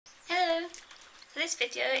this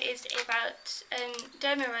video is about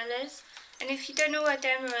Derma rollers, and if you don't know what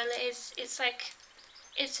Derma roller is, it's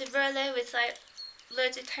a roller with like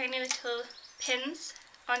loads of tiny little pins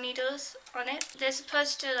or needles on it. They're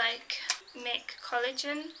supposed to like make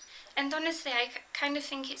collagen, and honestly I kind of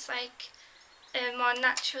think it's like a more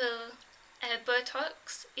natural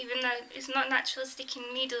BOTOX, even though it's not natural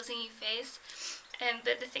sticking needles in your face,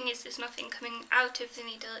 but the thing is there's nothing coming out of the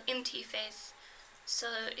needle into your face. So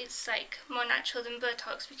it's like more natural than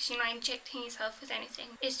Botox because you're not injecting yourself with anything.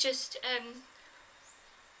 It's just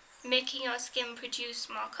making your skin produce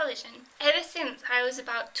more collagen. Ever since I was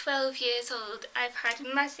about 12 years old, I've had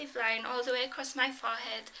a massive line all the way across my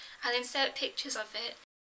forehead. I'll insert pictures of it.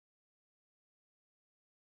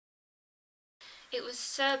 It was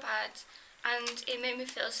so bad and it made me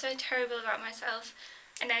feel so terrible about myself,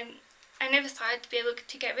 and I never thought I'd be able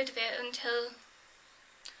to get rid of it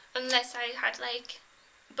unless I had like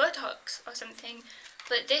Botox or something,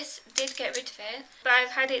 but this did get rid of it. But I've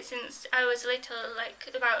had it since I was little, like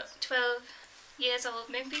about 12 years old,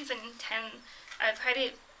 maybe even 10. I've had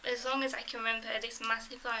it as long as I can remember, this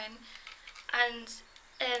massive line, and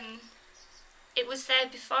it was there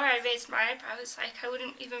before I raised my eyebrows. Like I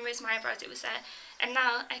wouldn't even raise my eyebrows, it was there, and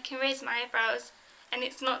now I can raise my eyebrows and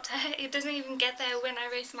it's not there. It doesn't even get there when I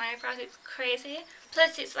raise my eyebrows. It's crazy.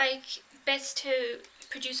 Plus it's like best to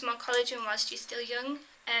produce more collagen whilst you're still young,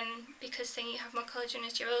 and because then you have more collagen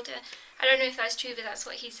as you're older. I don't know if that's true, but that's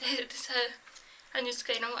what he said, so I'm just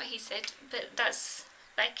going on what he said. But that's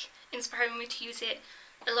like inspiring me to use it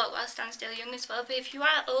a lot whilst I'm still young as well. But if you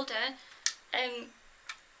are older,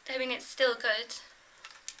 I mean it's still good.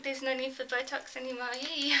 There's no need for Botox anymore,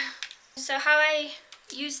 yay! So how I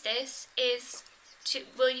use this is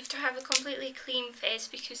well, you have to have a completely clean face,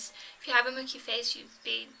 because if you have a mucky face you'd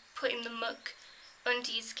be putting the muck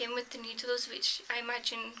under your skin with the needles, which I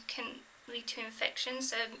imagine can lead to infection.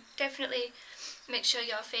 So definitely make sure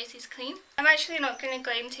your face is clean. I'm actually not going to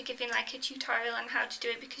go into giving like a tutorial on how to do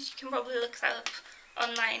it, because you can probably look that up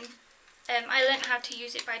online. I learned how to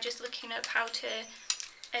use it by just looking up how to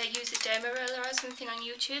use a derma roller or something on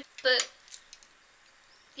YouTube. But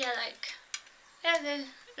yeah,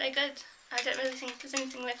 they're good. I don't really think there's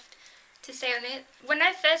anything left to say on it. When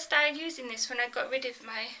I first started using this, when I got rid of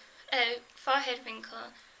my forehead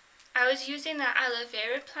wrinkle, I was using that aloe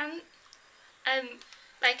vera plant. I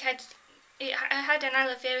had an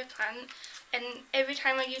aloe vera plant, and every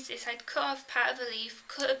time I used this I'd cut off part of a leaf,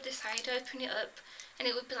 cut up the side, open it up, and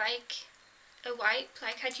it would be like a wipe.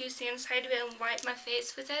 Like I'd use the inside of it and wipe my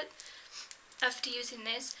face with it after using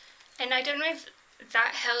this, and I don't know if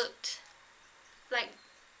that helped like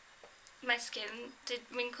my skin, the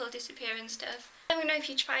wrinkle disappear and stuff. Let me know if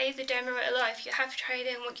you try the Derma roller, if you have tried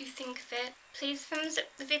it, and what you think of it. Please thumbs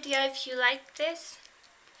up the video if you like this.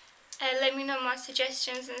 Let me know more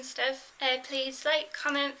suggestions and stuff. Please like,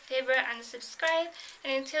 comment, favourite and subscribe.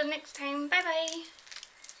 And until next time, bye bye.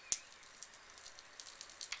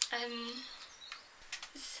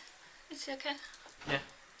 Is it okay? Yeah.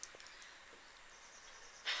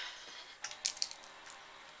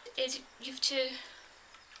 You have to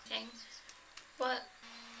thing. What?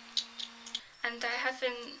 And I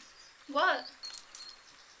haven't. What?